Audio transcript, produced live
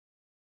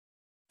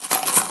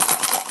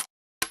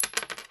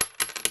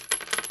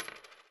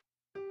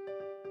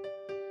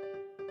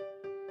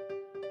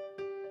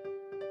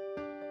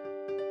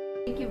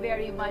Thank you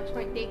very much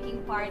for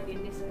taking part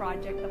in this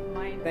project of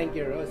mine. Thank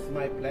you, Rose. It's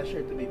my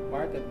pleasure to be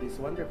part of this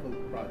wonderful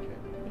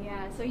project.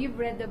 Yeah, so you've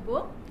read the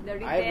book, The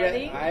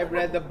Retelling? I've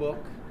read the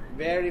book.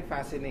 Very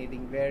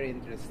fascinating, very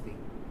interesting.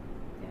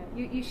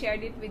 Yeah. You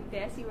shared it with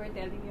Tess, you were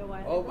telling me a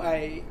while ago.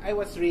 I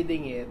was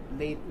reading it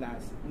late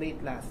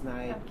last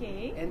night.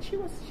 Okay. And she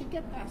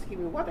kept asking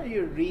me, what are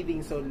you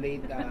reading so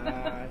late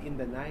in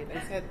the night?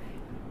 I said,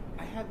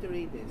 I have to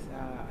read this.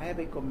 I have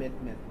a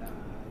commitment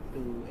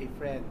to a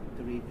friend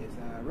to read this,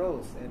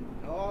 Rose. And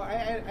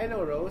I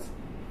know Rose.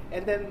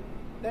 And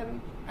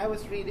then I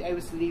was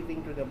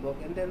leafing through the book,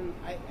 and then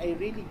I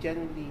really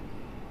genuinely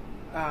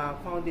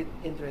found it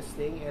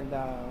interesting, and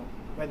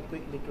went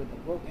quickly through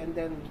the book. And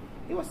then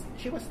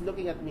she was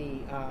looking at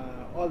me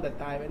all the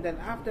time. And then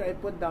after I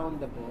put down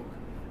the book,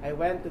 I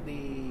went to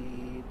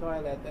the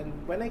toilet, and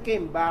when I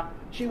came back,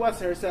 she was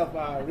herself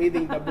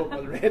reading the book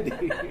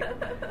already.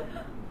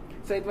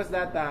 So it was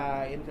that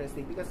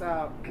interesting, because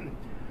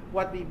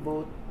what we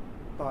both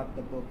thought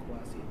the book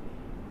was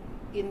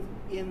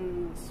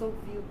in so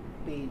few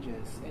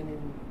pages and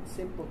in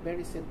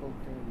very simple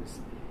terms,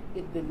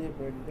 it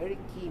delivered very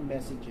key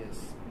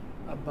messages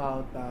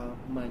about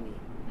money,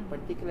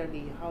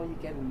 particularly how you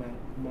can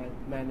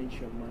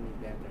manage your money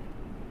better.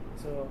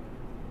 So,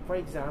 for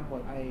example,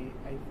 I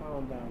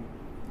found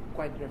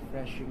quite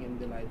refreshing and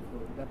delightful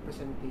the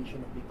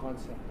presentation of the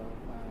concept of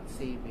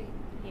saving.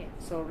 Yes.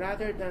 So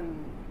rather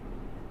than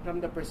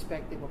from the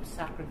perspective of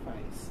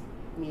sacrifice,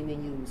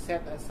 meaning you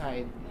set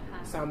aside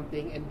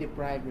something and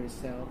deprive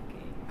yourself,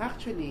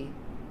 actually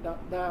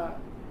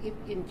it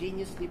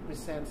ingeniously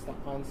presents the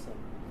concept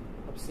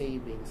of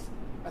savings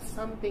as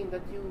something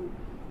that you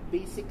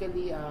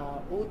basically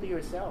owe to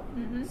yourself.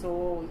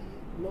 So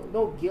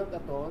no guilt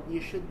at all.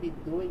 You should be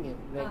doing it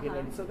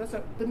regularly. So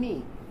to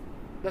me,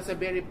 that's a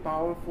very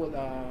powerful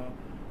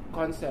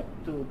concept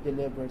to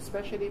deliver,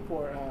 especially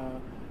for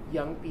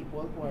young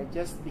people who are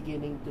just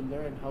beginning to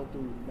learn how to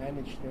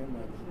manage their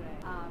money.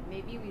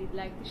 Maybe we'd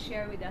like to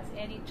share with us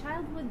any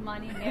childhood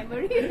money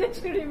memory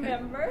that you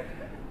remember.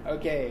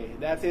 Okay,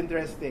 that's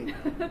interesting.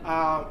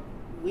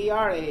 We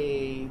are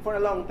for a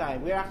long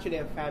time, we're actually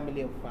a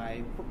family of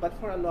 5, but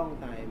for a long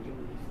time,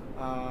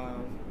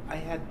 I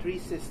had 3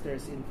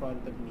 sisters in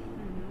front of me,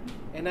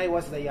 and I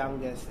was the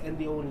youngest and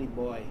the only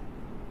boy.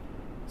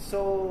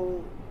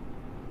 So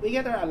we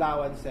get our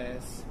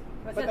allowances.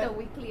 Was that a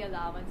weekly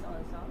allowance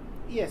also?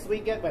 Yes, we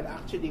get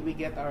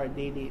our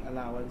daily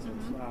allowances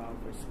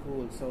for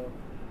school. So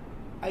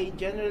I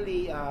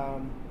generally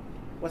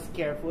was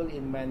careful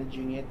in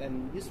managing it,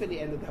 and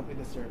usually ended up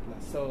with a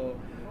surplus. So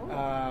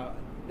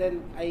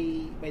then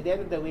by the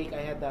end of the week,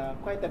 I had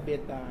quite a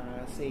bit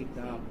saved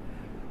up.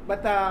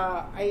 But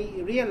I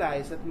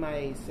realized that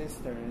my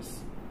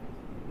sisters,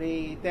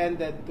 they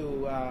tended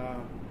to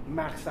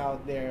max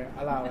out their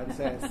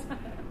allowances.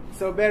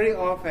 So very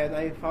often,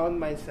 I found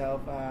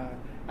myself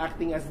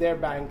acting as their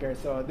banker.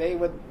 So they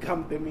would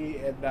come to me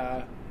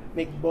and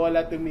make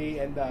bola to me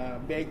and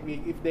beg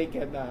me if they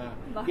can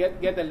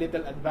get a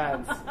little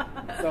advance.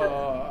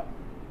 So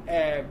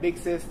big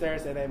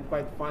sisters, and I'm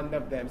quite fond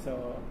of them.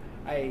 So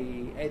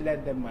I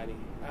lend them money,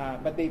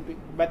 but they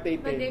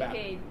pay back.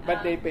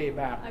 But they pay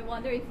back. I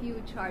wonder if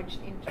you charged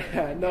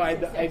interest. No, I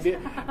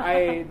did.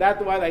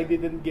 That one I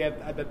didn't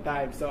get at the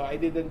time, so I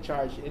didn't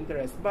charge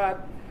interest.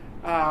 But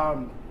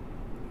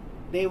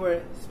they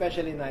were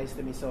especially nice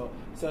to me. So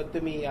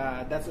to me,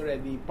 that's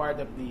already part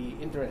of the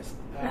interest.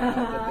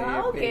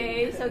 That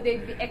they so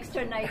they'd be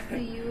extra nice to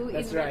you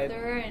in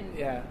return.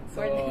 Yeah.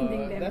 So for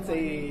lending them that's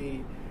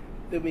money.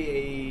 To me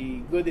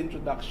a good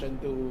introduction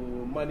to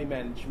money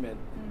management.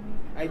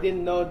 I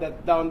didn't know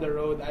that down the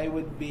road I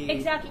would be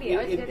in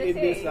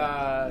this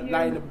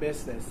line of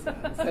business,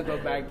 central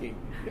banking.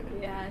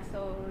 Yeah,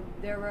 so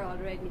there were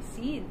already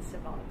seeds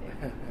about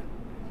it.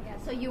 Yeah,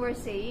 so you were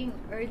saying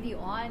early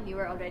on you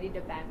were already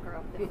the banker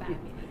of the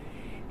family.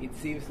 It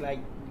seems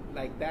like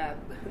that.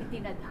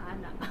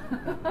 Tinadhana.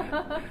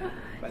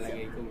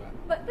 Palagay ko nga.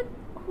 But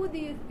who do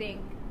you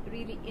think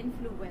really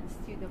influenced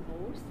you the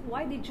most?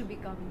 Why did you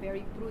become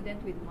very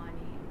prudent with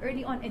money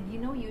early on? And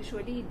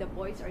usually the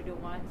boys are the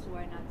ones who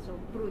are not so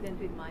prudent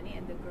with money,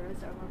 and the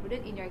girls are more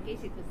prudent. In your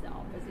case, it was the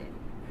opposite.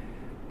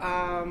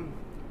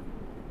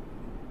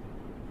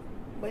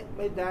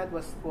 My dad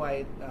was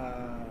quite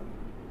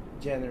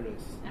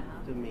generous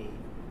to me,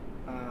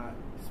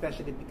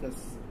 especially because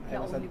I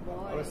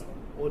was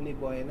only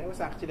boy, and I was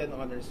actually an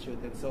honor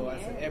student. So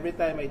every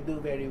time I do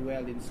very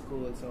well in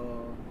school,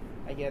 so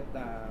I get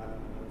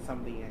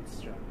something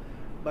extra.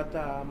 But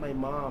my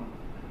mom,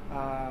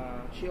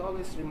 she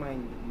always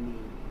reminded me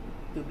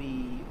to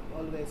be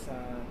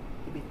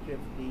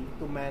thrifty,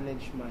 to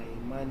manage my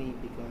money,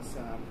 because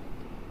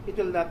it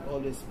will not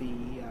always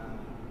be.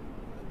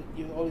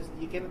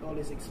 You cannot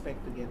always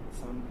expect to get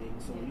something,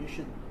 so you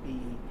should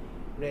be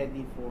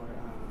ready for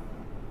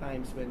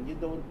times when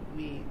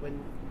when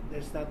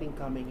there's nothing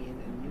coming in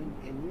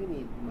and you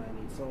need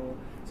money. So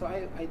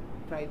I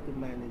try to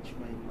manage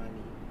my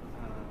money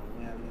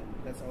well, and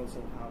that's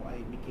also how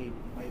I became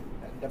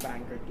the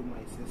banker to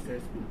my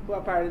sisters, who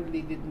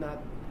apparently did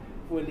not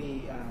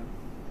fully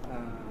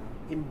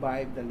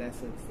imbibe the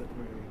lessons that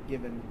were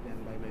given then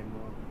by my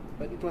mom.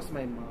 But it was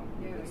my mom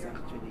who was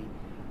actually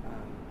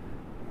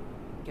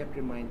kept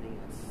reminding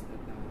us that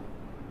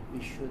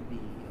we should be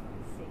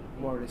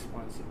more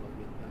responsible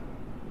with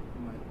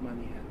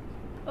money handling.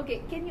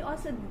 Okay, can you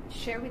also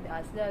share with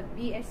us the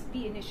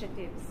BSP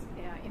initiatives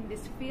in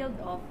this field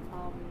of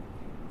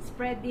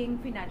spreading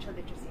financial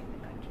literacy in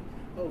the country?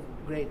 Oh,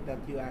 great that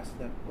you asked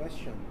that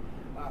question.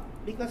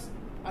 Because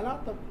a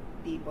lot of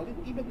people,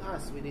 even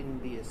us within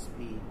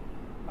BSP,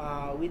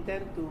 we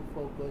tend to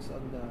focus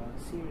on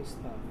the serious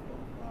stuff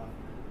of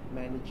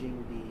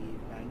managing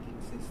the banking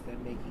system,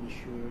 making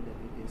sure that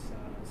it is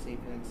safe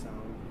and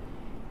sound.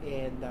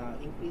 And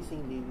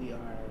increasingly,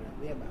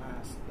 we have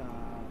asked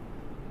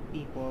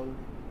people,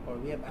 or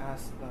we have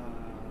asked,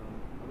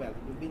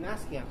 we've been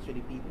asking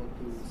actually people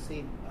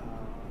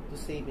to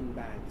save in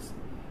banks.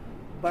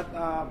 But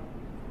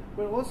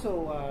we're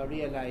also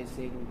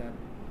realizing that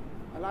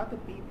a lot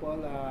of people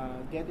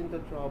get into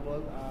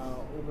trouble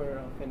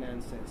over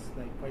finances.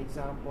 Like, for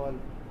example,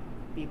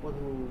 people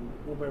who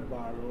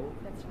overborrow.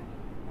 That's right.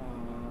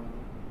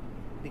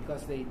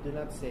 Because they do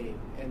not save,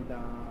 and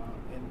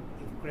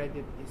if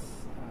credit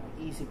is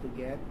easy to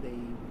get, they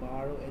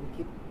borrow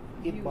and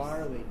keep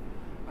borrowing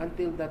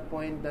until that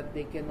point that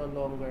they can no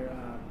longer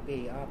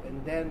pay up,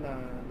 and then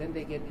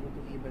they get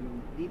into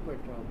even deeper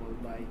trouble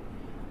by,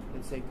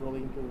 let's say,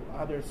 going to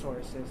other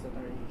sources that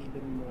are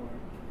even more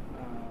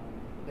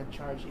that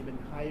charge even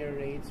higher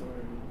rates or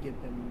give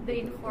them the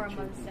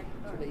informal sector.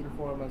 So the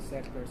informal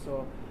sector.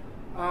 So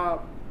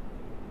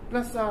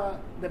plus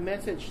the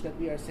message that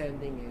we are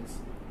sending is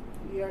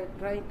we are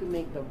trying to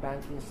make the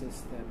banking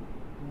system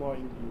more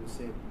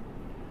inclusive,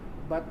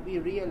 but we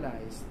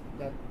realize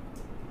that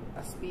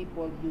as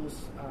people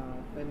use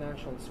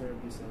financial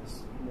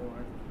services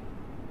more,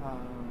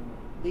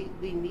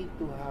 they need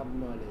to have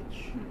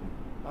knowledge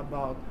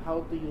about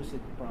how to use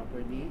it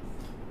properly,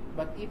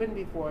 but even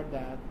before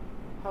that,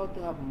 how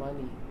to have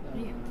money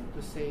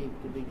to save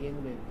to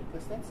begin with,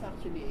 because that's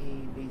actually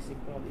a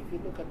basic problem. If you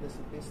look at the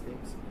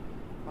statistics,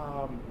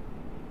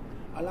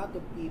 a lot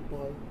of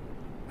people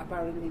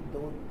apparently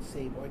don't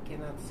save or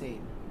cannot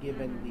save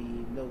given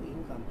the low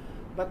income.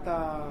 But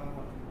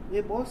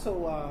we've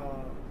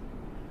also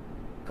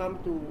come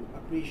to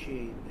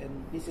appreciate,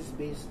 and this is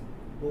based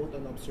both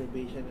on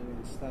observation and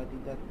on study,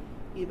 that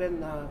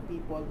even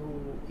people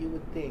who you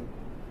would think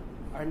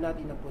are not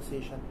in a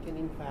position can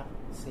in fact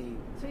save.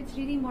 So it's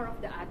really more of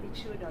the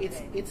attitude of it.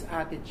 It's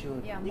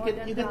attitude. Yeah,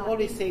 you can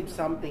always save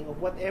something of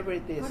whatever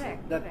it is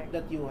correct.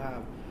 that you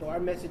have. So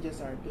our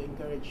messages are to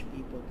encourage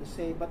people to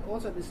save, but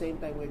also at the same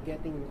time we're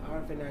getting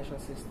our financial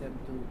system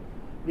to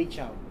reach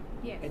out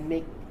and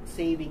make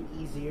saving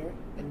easier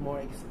and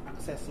more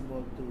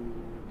accessible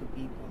to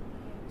people.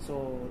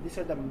 So these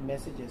are the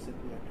messages that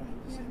we are trying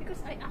to send.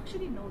 Because I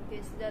actually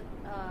noticed that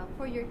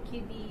for your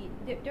kiddie,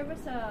 there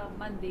was a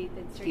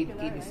mandated circular,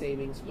 kiddie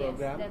savings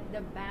program. Yes, that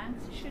the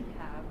banks should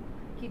have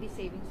kiddie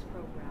savings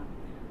program,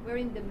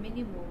 wherein the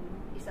minimum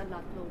is a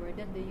lot lower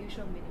than the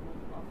usual minimum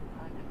of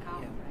an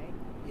account, right?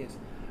 Yes.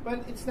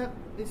 Well, it's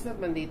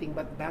not mandating,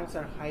 but banks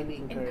are highly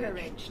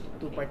encouraged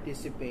to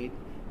participate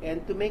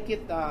and to make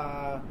it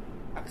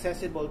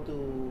accessible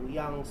to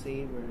young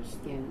savers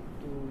to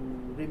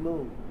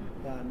remove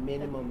the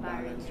minimum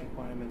balance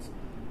requirements.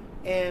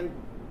 And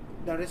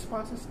the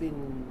response has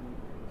been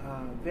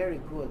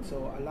very good.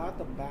 So a lot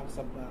of banks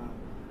have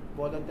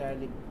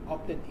voluntarily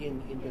opted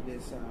into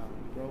this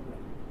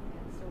program.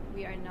 So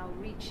we are now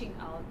reaching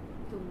out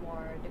to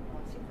more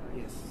depositors.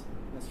 Yes,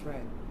 that's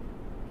right.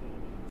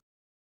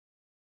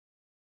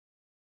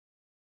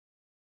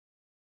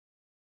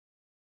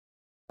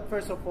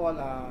 First of all,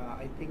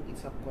 I think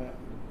it's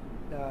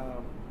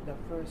the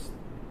first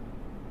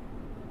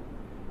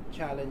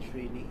challenge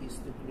really is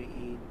to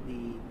create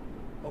the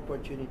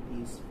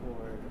opportunities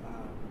for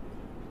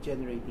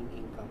generating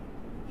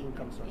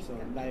income source, so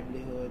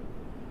livelihood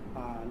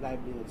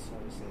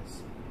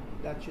sources.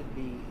 That should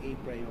be a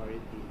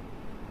priority.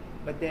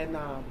 But then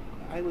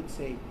I would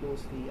say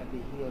closely at the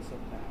heels of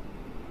that,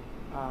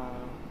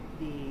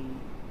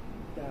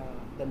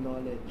 the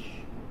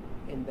knowledge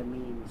and the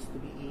means to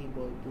be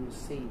able to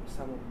save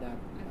some of that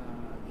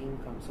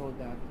income so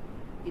that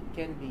it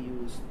can be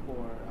used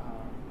for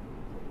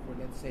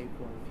let's say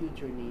for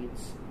future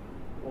needs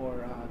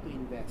or to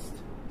invest,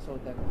 so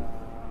that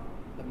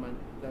the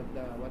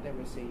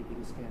whatever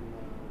savings can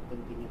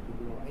continue to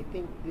grow. I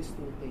think these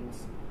two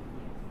things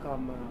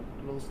come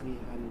closely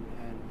hand in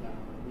hand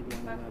with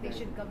one another. They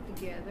should come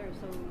together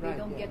so they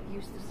don't get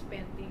used to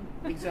spending.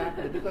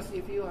 Exactly, because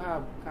if you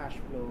have cash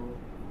flow,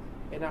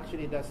 and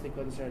actually that's the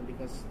concern,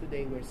 because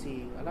today we're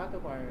seeing a lot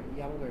of our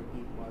younger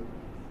people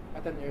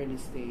at an early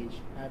stage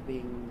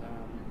having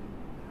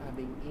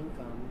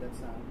income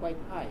that's quite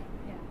high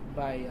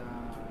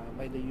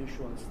by the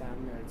usual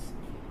standards,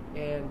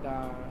 and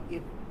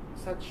if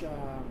such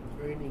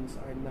earnings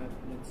are not,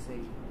 let's say,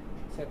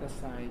 set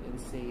aside and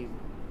saved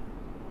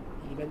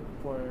even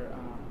for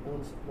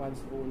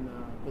one's own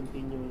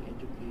continuing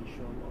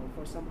education or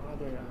for some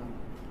other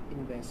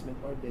investment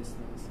or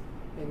business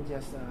and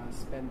just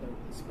spend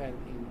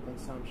in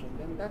consumption,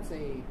 then that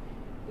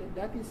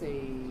is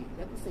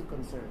a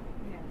concern.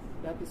 Yes.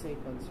 That is a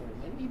concern.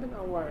 And even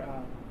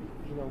our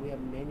we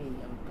have many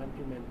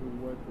countrymen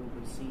who work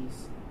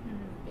overseas,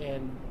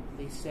 and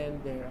they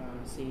send their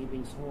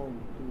savings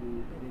home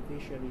to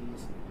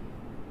beneficiaries.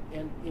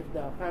 And if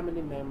the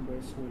family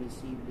members who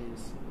receive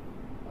this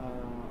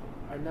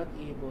are not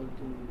able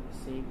to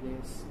save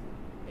this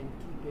and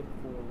keep it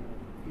for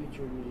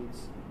future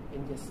needs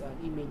and just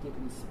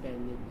immediately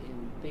spend it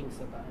in things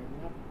that are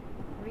not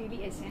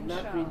really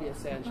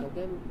essential,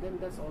 then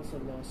that's also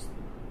lost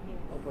yes.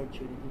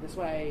 opportunity. That's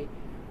why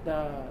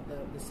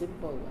the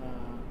simple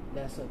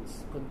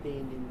lessons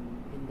contained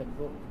in the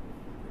book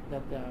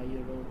that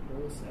you wrote,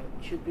 those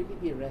should really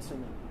be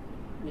resonant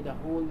with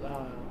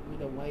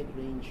with a wide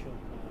range of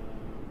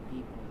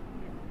people.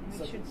 Yeah. And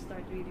So it should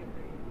start really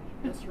early.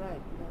 That's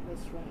right.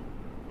 That's right.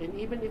 And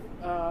even if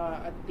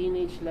at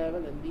teenage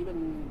level and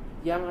even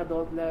young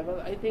adult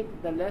level, I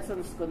think the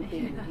lessons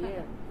contained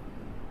here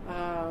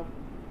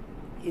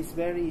is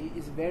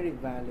very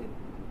valid.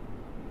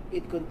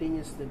 It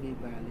continues to be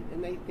valid,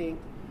 and I think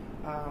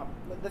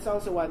that's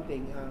also one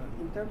thing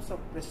in terms of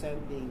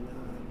presenting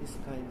these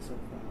kinds of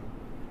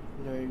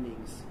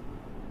learnings.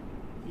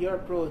 Your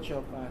approach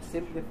of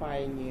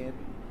simplifying it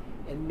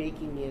and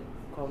making it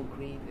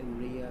concrete and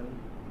real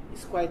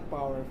is quite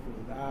powerful.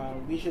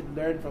 We should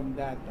learn from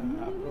that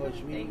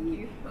approach.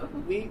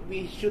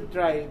 We should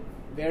try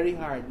very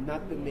hard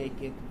not to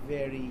make it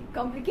very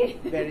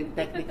complicated, very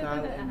technical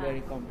and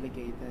very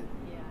complicated.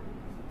 Yeah.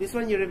 This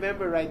one you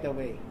remember right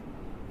away,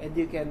 and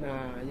you can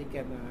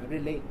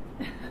relate.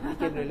 You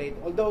can relate,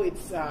 although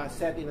it's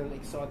set in an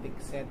exotic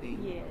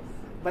setting. Yes.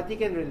 But you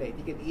can relate.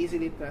 You can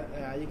easily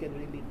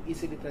really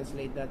easily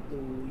translate that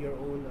to your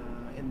own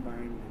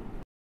environment.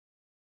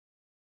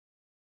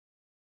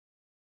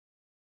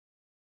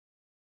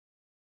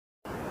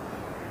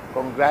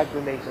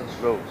 Congratulations,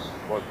 Rose,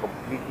 for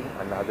completing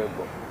another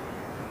book,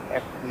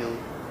 FQ,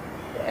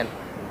 The End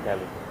of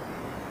Intelligence.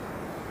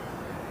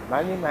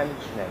 Money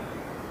management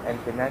and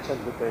financial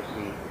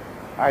literacy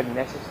are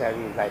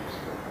necessary life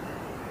skills.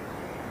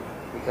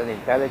 It's an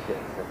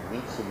intelligence that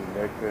needs to be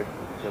nurtured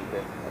in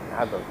children and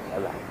adults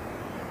alike.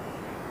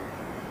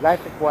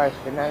 Life requires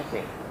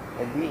financing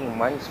and being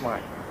money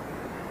smart.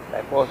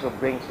 Life also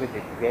brings with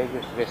it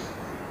various risks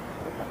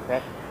that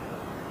affect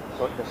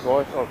the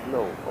source or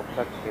flow of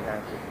such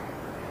financing.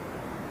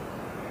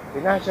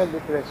 Financial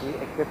literacy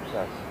equips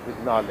us with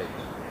knowledge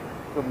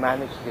to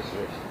manage these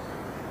risks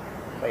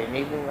by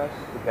enabling us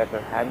to better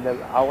handle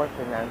our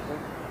finances,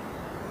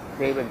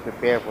 save and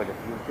prepare for the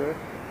future,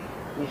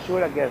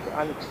 insure against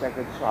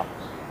unexpected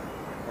shocks,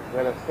 as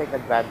well as take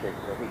advantage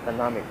of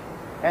economic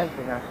and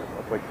financial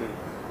opportunities.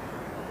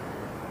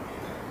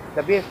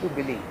 The BSP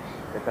believes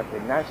that a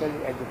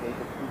financially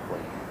educated people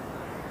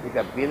with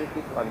the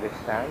ability to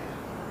understand,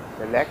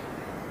 select,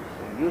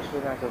 and use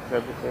financial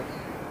services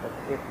that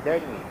fit their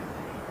needs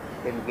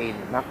can gain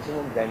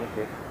maximum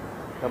benefit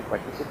from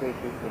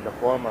participating in the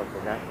formal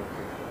financial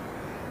system.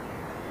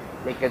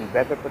 They can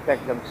better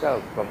protect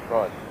themselves from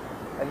fraud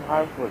and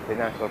harmful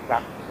financial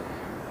practices.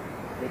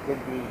 They can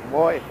be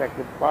more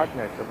effective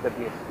partners of the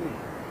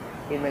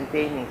BSP in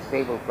maintaining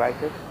stable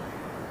prices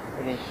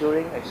and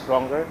ensuring a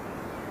stronger,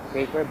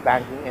 safer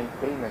banking and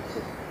payment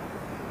system.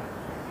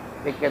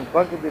 They can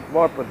contribute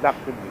more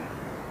productively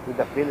to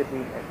the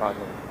Philippine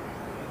economy.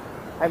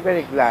 I'm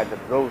very glad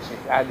that Rose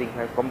is adding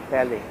her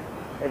compelling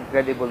and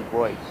credible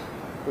voice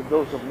to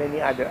those of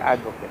many other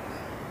advocates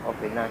of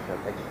financial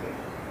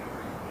education.